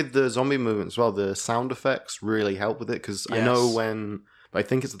 I think with the zombie movement as well, the sound effects really help with it, because I know but I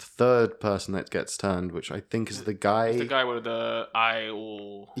think it's the third person that gets turned, which I think is the guy... It's the guy with the eye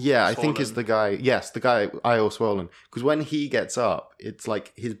all Yeah, swollen. I think is the guy... Yes, the guy, eye all swollen. Because when he gets up, it's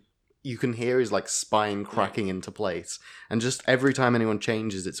like you can hear his like spine cracking into place. And just every time anyone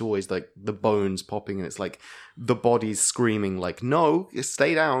changes, it's always like the bones popping, and it's like the body's screaming like, no,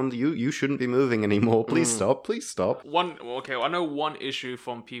 stay down, you shouldn't be moving anymore, please stop. I know one issue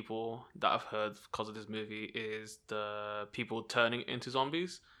from people that I've heard because of this movie is the people turning into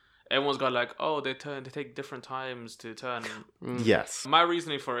zombies. Everyone's got like, oh, they take different times to turn. Yes. My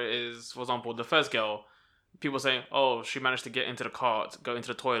reasoning for it is, for example, the first girl, people saying, oh, she managed to get into the cart, go into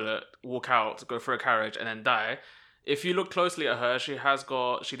the toilet, walk out, go through a carriage, and then die. If you look closely at her, she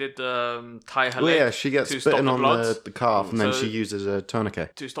did tie her leg. Yeah, she gets bitten on the calf, and then she uses a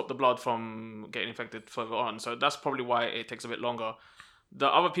tourniquet to stop the blood from getting infected further on. So that's probably why it takes a bit longer. The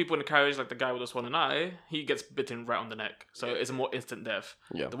other people in the carriage, like the guy with the swollen eye, he gets bitten right on the neck. So it's a more instant death.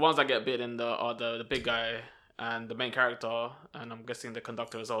 Yeah. The ones that get bitten are the big guy and the main character, and I'm guessing the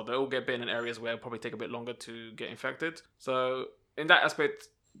conductor as well. They all get bitten in areas where it'll probably take a bit longer to get infected. So in that aspect,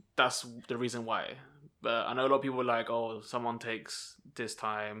 that's the reason why. But I know a lot of people are like, oh, someone takes this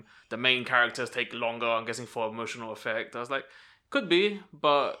time. The main characters take longer, I'm guessing, for emotional effect. I was like, could be,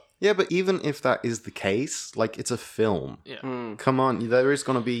 but... Yeah, but even if that is the case, like, it's a film. Yeah. Come on, there is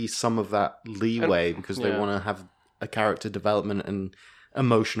going to be some of that leeway because they want to have a character development and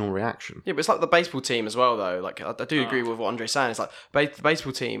emotional reaction. Yeah, but it's like the baseball team as well, though. Like, I do agree with what Andre's saying. It's like, the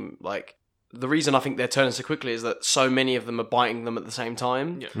baseball team, like... The reason I think they're turning so quickly is that so many of them are biting them at the same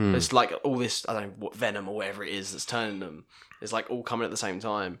time. Yeah. It's like all this, I don't know, what venom or whatever it is that's turning them. It's like all coming at the same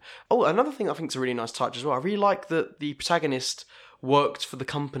time. Oh, another thing I think is a really nice touch as well. I really like that the protagonist worked for the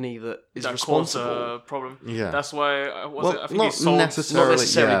company that is responsible. Caused a problem. Yeah. That's why, I think not he sold...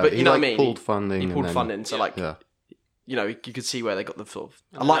 necessarily, but you know what I mean? Pulled funding. He pulled funding, so you know, you could see where they got the sort of.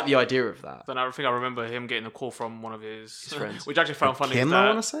 I like the idea of that. Then I think I remember him getting a call from one of his friends. which I actually found funny. Kim, I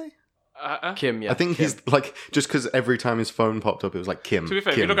want to say. Kim, yeah. I think Kim. he's like, just because every time his phone popped up, it was like Kim. To be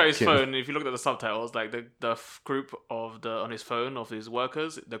fair, Kim, if you look at his Kim. phone, if you look at the subtitles, like the group on his phone of his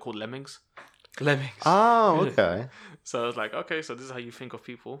workers, they're called lemmings. Lemmings. Oh, okay. So I was like, okay, so this is how you think of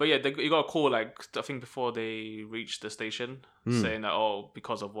people. But yeah, you got a call like I think before they reached the station saying that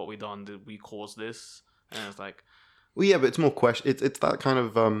because of what we done, we caused this, and it's like, Well, yeah, but it's more question. It's that kind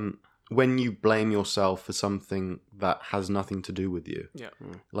of when you blame yourself for something that has nothing to do with you. yeah,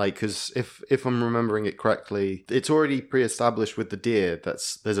 Like, because if I'm remembering it correctly, it's already pre-established with the deer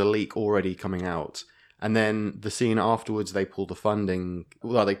there's a leak already coming out, and then the scene afterwards they pull the funding.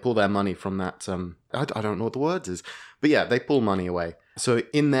 Well, they pull their money from that. I don't know what the words is, but yeah, they pull money away. So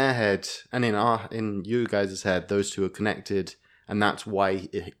in their head and in you guys' head, those two are connected, and that's why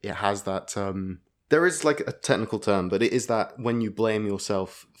it has that. There is like a technical term, but it is that when you blame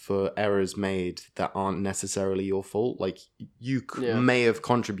yourself for errors made that aren't necessarily your fault, like you may have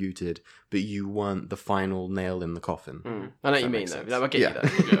contributed, but you weren't the final nail in the coffin. I know what you mean, though. No, I get you,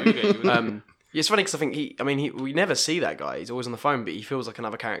 though. I get you. It's funny because I think we never see that guy. He's always on the phone, but he feels like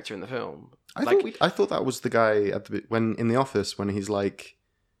another character in the film. I thought that was the guy when in the office when he's like,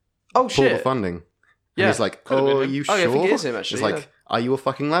 oh pull shit, the funding. Yeah. And he's like, Could've been are him. you Oh, sure? yeah, I think it is him, actually, It's yeah. like, are you a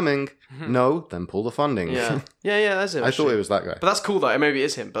fucking lemming? No, then pull the funding. yeah, that's him. I thought it was that guy. but that's cool though. Maybe it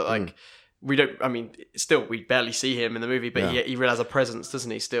is him, but like we don't. I mean, still we barely see him in the movie, but he really has a presence,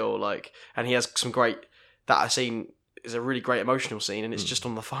 doesn't he? Still, like, and he has some great. That scene is a really great emotional scene, and it's just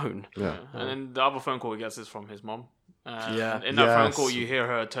on the phone. Yeah. And then the other phone call he gets is from his mom. Yeah. In that phone Yes. call, you hear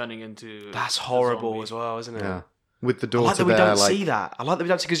her turning into. That's a horrible zombie. as well, isn't it? Yeah. With the I daughter like that we there, don't like, see that. I like that we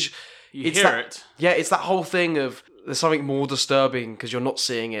don't see because You it's hear that- it. Yeah, it's that whole thing of there's something more disturbing because you're not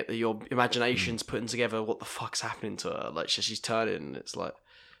seeing it. That your imagination's putting together what the fuck's happening to her. Like she's turning. It's like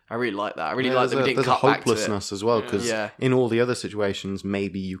I really like that. I really like that we didn't there's cut a back to it. hopelessness as well because Yeah. in all the other situations,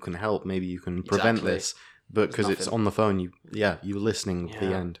 maybe you can help, maybe you can prevent Exactly. this, but because it's nothing. on the phone, you're listening to the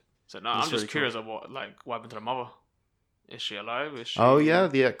Yeah. end. So now It's I'm really just curious of what happened to the mother. Is she alive? Is she... Oh yeah,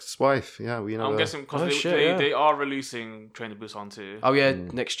 the ex-wife. Yeah, we know. I'm that. guessing because Oh, shit, they are releasing Train to Busan too. Oh yeah,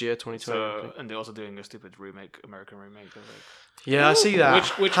 next year, 2020. So and they're also doing a stupid American remake. Of it. yeah, I see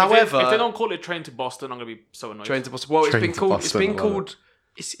that. Which however, if they don't call it Train to Boston, I'm gonna be so annoyed. Train to Boston. Well, Train it's been to called. Boston, It's been I love called.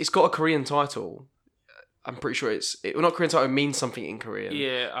 It's got a Korean title. I'm pretty sure well, not Korean title. It means something in Korean.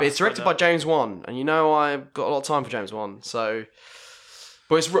 Yeah, but it's directed by James Wan, and you know I've got a lot of time for James Wan. So,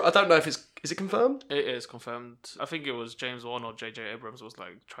 but I don't know if is it confirmed? It is confirmed. I think it was James Wan or J.J. Abrams was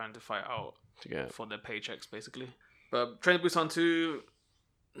like trying to fight out for their paychecks, basically. But Train to Busan 2,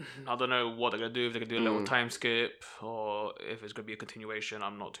 I don't know what they're gonna do. If they're gonna do a little time skip or if it's gonna be a continuation,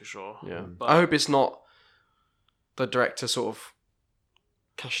 I'm not too sure. Yeah, but I hope it's not the director sort of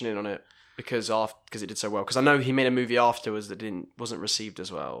cashing in on it because it did so well. Because I know he made a movie afterwards that wasn't received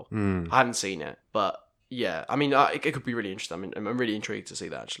as well. I haven't seen it, but. Yeah, I mean, it could be really interesting. I mean, I'm really intrigued to see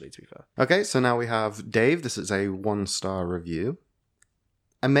that, actually, to be fair. Okay, so now we have Dave. This is a 1-star review.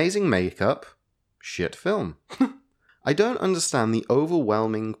 Amazing makeup, shit film. I don't understand the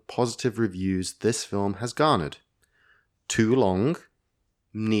overwhelming positive reviews this film has garnered. Too long,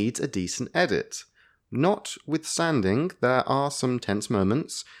 needs a decent edit. Notwithstanding, there are some tense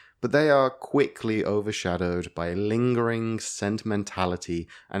moments, but they are quickly overshadowed by lingering sentimentality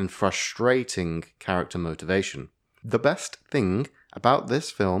and frustrating character motivation. The best thing about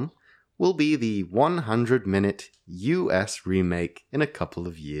this film will be the 100-minute US remake in a couple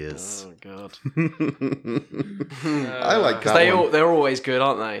of years. Oh god, I like that one. they're always good,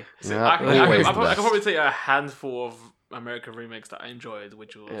 aren't they? Yeah, I always can the best. probably say a handful of American remakes that I enjoyed,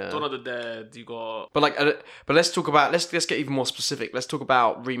 which was Yeah. Dawn of the Dead. You got But let's talk about let's get even more specific. Let's talk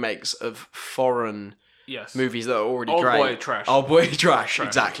about remakes of foreign yes, movies that are already Old great. Boy trash. Old boy trash.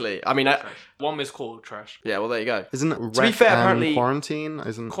 Exactly. I mean, Trash. One is called Trash. yeah. Well, there you go. Isn't it To be Wreck fair, and apparently- Quarantine?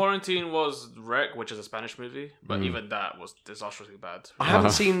 Isn't Quarantine was Wreck, which is a Spanish movie, but even that was disastrously bad. I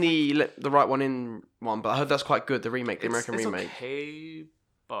haven't seen the right one in one, but I heard that's quite good. The remake, the It's- American it's remake. Okay,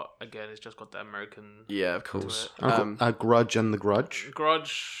 but again, it's just got the American. Yeah, of course. A Grudge and the Grudge?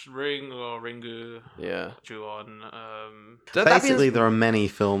 Grudge, Ring or Ringu, Yeah. Ju-on. That Basically, being- there are many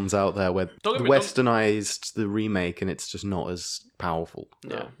films out there where Don't get the me- westernized the remake and it's just not as powerful.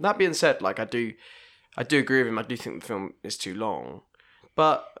 Yeah. That being said, like I do agree with him. I do think the film is too long,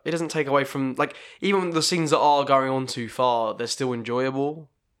 but it doesn't take away from like even the scenes that are going on too far. They're still enjoyable.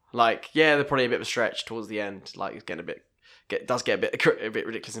 Like yeah, they're probably a bit of a stretch towards the end. Like it's getting a bit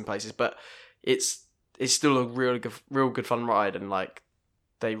ridiculous in places, but it's still a real good fun ride, and like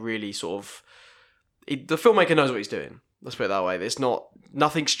they really sort of the filmmaker knows what he's doing. Let's put it that way. It's not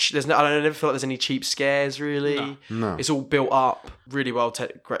there's no. I don't never feel like there's any cheap scares really. No. It's all built up really well.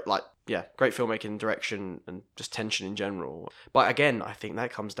 Great filmmaking, direction, and just tension in general. But again, I think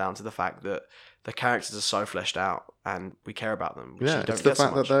that comes down to the fact that the characters are so fleshed out and we care about them. Which Yeah, it's the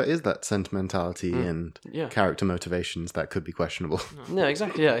fact that there is that sentimentality and character motivations that could be questionable. Yeah,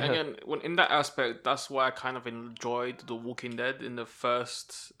 exactly. Yeah. Again, in that aspect, that's why I kind of enjoyed The Walking Dead in the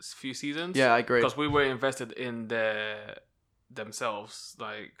first few seasons. Yeah, I agree. Because we were invested in themselves.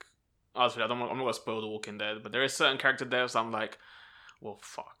 Like, honestly, I'm not gonna spoil The Walking Dead, but there is certain character deaths I'm like, well,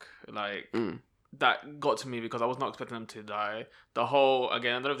 fuck. Like, that got to me because I was not expecting them to die. The whole,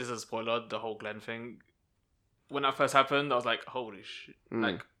 again, I don't know if this is a spoiler, the whole Glenn thing. When that first happened, I was like, holy shit.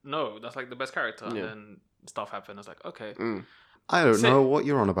 Like, no, that's like the best character. And then stuff happened. I was like, okay. I don't know what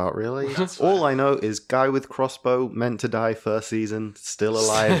you're on about, really. All I know is guy with crossbow meant to die first season, still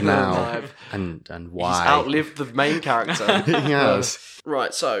alive now. And why? He's outlived the main character. Yes.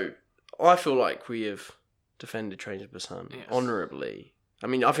 Right, so I feel like we have defended Train to Busan honourably. I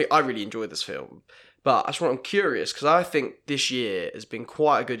mean, I think I really enjoyed this film, but I'm curious because I think this year has been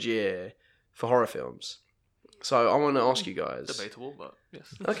quite a good year for horror films. So I want to ask you guys. Debatable, but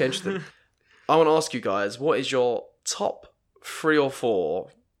yes. Okay, interesting. I want to ask you guys, what is your top 3 or 4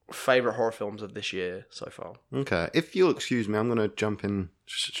 favourite horror films of this year so far? Okay, if you'll excuse me, I'm going to jump in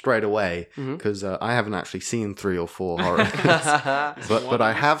straight away because I haven't actually seen 3 or 4 horror films, but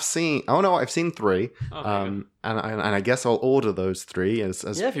I have seen. Oh no, I've seen 3, and I guess I'll order those 3 as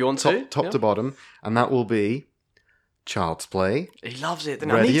if you want top to bottom, and that will be Child's Play. He loves it.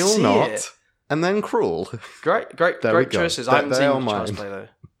 Ready or Not, and then Cruel. Great choices. I haven't seen Child's Play though.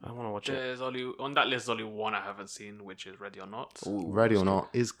 I want to watch it. On that list, there's only one I haven't seen, which is Ready or Not. Ooh, Ready or Not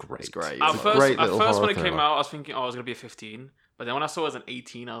is great. It's great. At first when it came out, I was thinking, oh, it was going to be a 15. But then when I saw it as an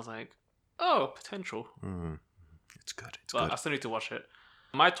 18, I was like, oh, potential. It's good. I still need to watch it.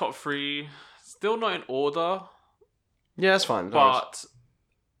 My top 3, still not in order. Yeah, that's fine. But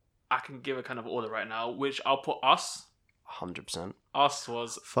I can give a kind of order right now, which I'll put Us. 100%. Us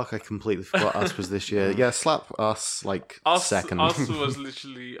was... Fuck, I completely forgot Us was this year. Yeah, slap Us, second. Us was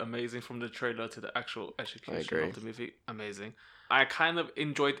literally amazing from the trailer to the actual execution of the movie. Amazing. I kind of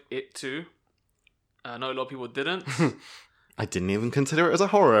enjoyed it too. I know a lot of people didn't. I didn't even consider it as a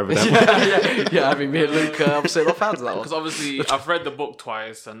horror, evidently. yeah, I mean, me and Luke obviously not fans of that one. Because obviously, I've read the book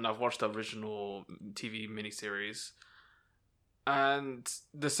twice and I've watched the original TV miniseries. And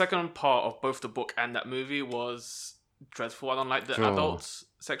the second part of both the book and that movie was dreadful. I don't like the adults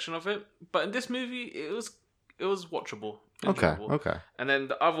section of it. But in this movie, it was watchable. Enjoyable. Okay. And then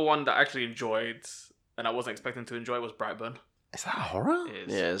the other one that I actually enjoyed and I wasn't expecting to enjoy was Brightburn. Is that a horror? It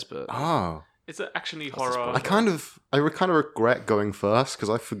is. Yes, but... Oh. It's an actiony horror. I kind of regret going first because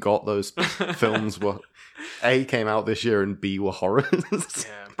I forgot those films were A, came out this year and B, were horrors.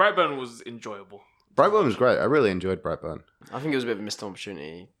 Yeah, Brightburn was enjoyable. Brightburn was great. I really enjoyed Brightburn. I think it was a bit of a missed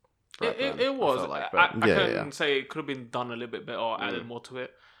opportunity. It was. I can say it could have been done a little bit better or added more to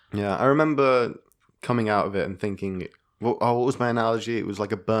it. Yeah, I remember coming out of it and thinking, what was my analogy? It was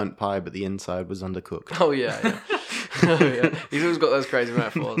like a burnt pie, but the inside was undercooked. Oh, yeah. Yeah. He's always got those crazy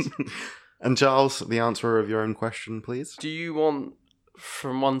metaphors. And Charles, the answer of your own question, please. Do you want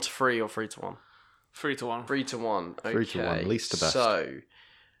from 1 to 3 or 3 to 1? 3 to 1. 3 to 1. Okay. 3 to 1, least to best. So,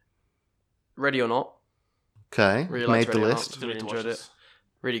 Ready or Not. Okay, really made the Ready list. Really enjoyed it.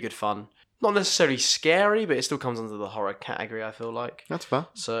 Really good fun. Not necessarily scary, but it still comes under the horror category, I feel like. That's fair.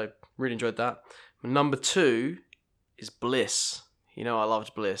 So, really enjoyed that. Number 2 is Bliss. You know I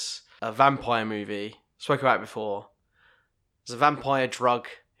loved Bliss. A vampire movie. Spoke about it before. It's a vampire drug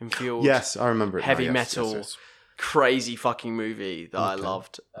infused. Yes, I remember it. Heavy now. metal. Yes. Crazy fucking movie that I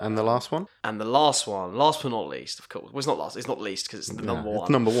loved. And the last one? And the last one, last but not least, of course. Well, it's not last. It's not least because it's the number one. It's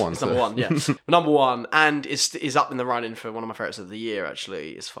number one. It's number one, yeah. Number one, and is up in the running for one of my favorites of the year.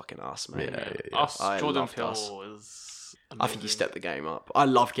 Actually, it's fucking Us, man. Yeah. Us. Jordan loved Us. Peele is amazing. I think he stepped the game up. I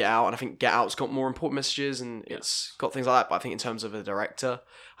love Get Out, and I think Get Out's got more important messages, and it's got things like that. But I think in terms of a director,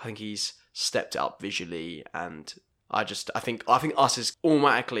 I think he's stepped it up visually, and I think Us is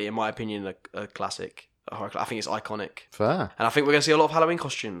automatically, in my opinion, a classic. I think it's iconic. Fair. And I think we're going to see a lot of Halloween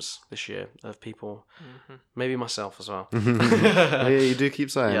costumes this year of people. Mm-hmm. Maybe myself as well. Yeah, you do keep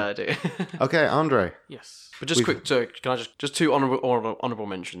saying. Yeah, I do. Okay, Andre. Yes. But just quick, so can I just 2 honourable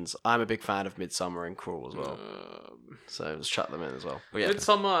mentions. I'm a big fan of Midsommar and Cruel as well. So let's chuck them in as well. But yeah.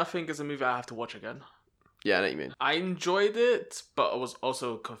 Midsommar, I think, is a movie I have to watch again. Yeah, I know what you mean. I enjoyed it, but I was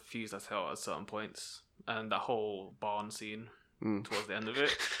also confused as hell at certain points. And that whole barn scene towards the end of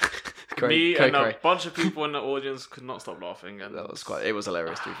it. Me and a bunch of people in the audience could not stop laughing. And It was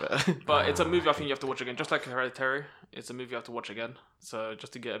hilarious, to be fair. But it's a movie I think you have to watch again. Just like Hereditary, it's a movie you have to watch again. So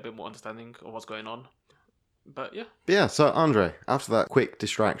just to get a bit more understanding of what's going on. But yeah. Yeah, so Andre, after that quick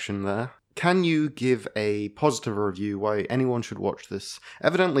distraction there, can you give a positive review why anyone should watch this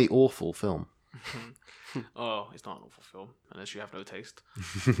evidently awful film? Oh, it's not an awful film, unless you have no taste.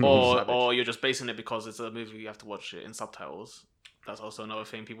 or you're just basing it because it's a movie you have to watch it in subtitles. That's also another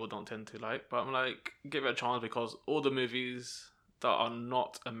thing people don't tend to like. But I'm like, give it a chance because all the movies that are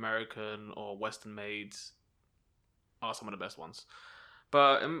not American or Western made are some of the best ones.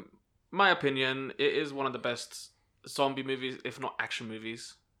 But in my opinion, it is one of the best zombie movies, if not action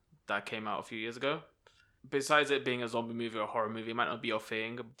movies, that came out a few years ago. Besides it being a zombie movie or a horror movie, it might not be your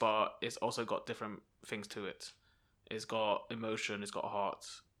thing, but it's also got different things to it. It's got emotion, it's got heart.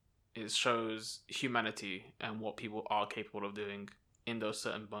 It shows humanity and what people are capable of doing in those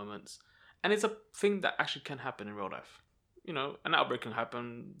certain moments. And it's a thing that actually can happen in real life. You know, an outbreak can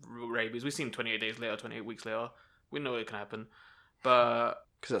happen, rabies. We've seen 28 days later, 28 weeks later. We know it can happen. But...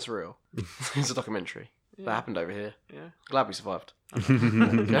 because that's real. It's a documentary. Yeah. That happened over here. Yeah. Glad we survived.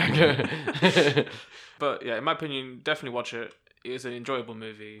 But yeah, in my opinion, definitely watch it. It's an enjoyable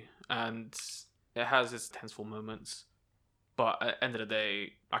movie and it has its tenseful moments. But at the end of the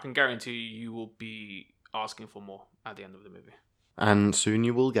day, I can guarantee you will be asking for more at the end of the movie. And soon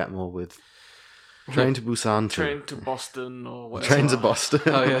you will get more with Train to Busan 2. Train to Boston or whatever. Train to Boston.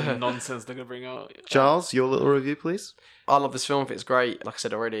 Oh, yeah. Nonsense they're going to bring out. Charles, your little review, please. I love this film. I think it's great. Like I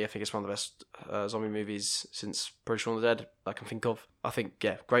said already, I think it's one of the best zombie movies since Pretty Shaun of the Dead I can think of. I think,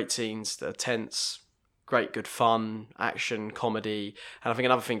 yeah, great scenes that are tense, great, good fun, action, comedy. And I think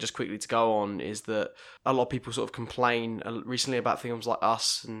another thing just quickly to go on is that a lot of people sort of complain recently about films like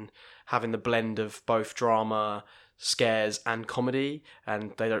Us and having the blend of both drama, scares and comedy,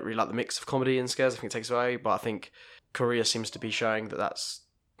 and they don't really like the mix of comedy and scares. I think it takes away, but I think Korea seems to be showing that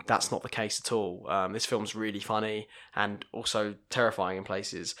that's not the case at all. This film's really funny and also terrifying in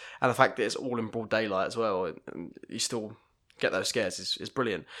places, and the fact that it's all in broad daylight as well, and you still get those scares is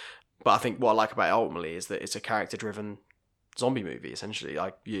brilliant. But I think what I like about it ultimately is that it's a character-driven zombie movie. Essentially,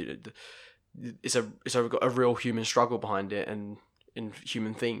 like it's got a real human struggle behind it and in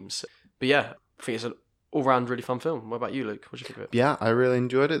human themes. But yeah, I think it's an all-round really fun film. What about you, Luke? What do you think of it? Yeah, I really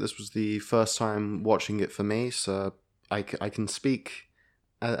enjoyed it. This was the first time watching it for me, so I can speak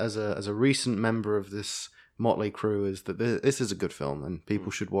as a recent member of this motley crew is that this is a good film and people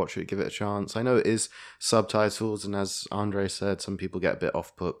should watch it, give it a chance. I know it is subtitles, and as Andre said, some people get a bit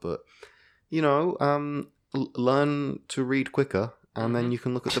off-put, but you know, learn to read quicker and then you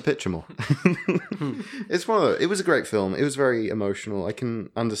can look at the picture more. It's it was a great film. It was very emotional. I can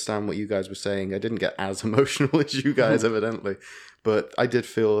understand what you guys were saying. I didn't get as emotional as you guys, evidently. But I did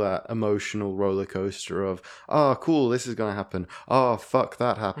feel that emotional roller coaster of, oh, cool, this is going to happen. Oh, fuck,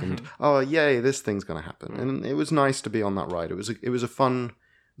 that happened. Oh, yay, this thing's going to happen. And it was nice to be on that ride. It was a fun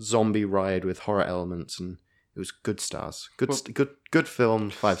zombie ride with horror elements, and it was good stars. Good film,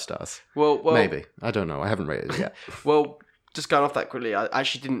 5 stars. Well, maybe. I don't know. I haven't rated it yet. Well, just going off that quickly, I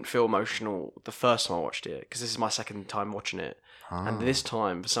actually didn't feel emotional the first time I watched it, because this is my second time watching it. And this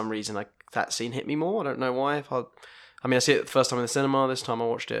time, for some reason, that scene hit me more. I don't know why. I see it the first time in the cinema. This time I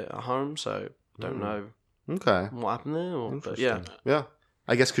watched it at home, so I don't know what happened there. But yeah.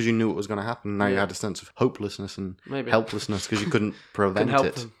 I guess because you knew what was going to happen. Now you had a sense of hopelessness and helplessness because you couldn't prevent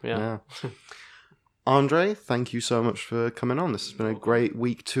it. Them. Yeah. Andre, thank you so much for coming on. This has been a great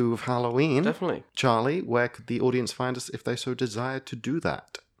week 2 of Halloween. Definitely. Charlie, where could the audience find us if they so desire to do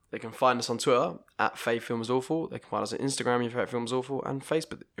that? They can find us on Twitter at @FaveFilmsAwful. They can find us on Instagram, Your Favourite Film is Awful, and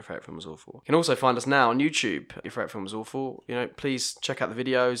Facebook, Your Favourite Film is Awful. You can also find us now on YouTube, Your Favourite Film is Awful. You know, please check out the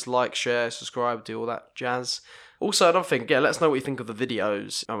videos, like, share, subscribe, do all that jazz. Also, another thing, let us know what you think of the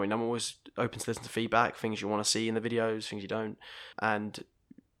videos. I mean, I'm always open to listen to feedback, things you want to see in the videos, things you don't, and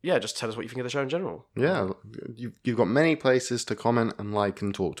yeah, just tell us what you think of the show in general. Yeah, you've got many places to comment and like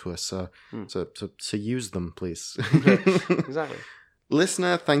and talk to us, so use them, please. Exactly.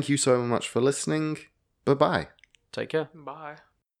 Listener, thank you so much for listening. Bye-bye. Take care. Bye.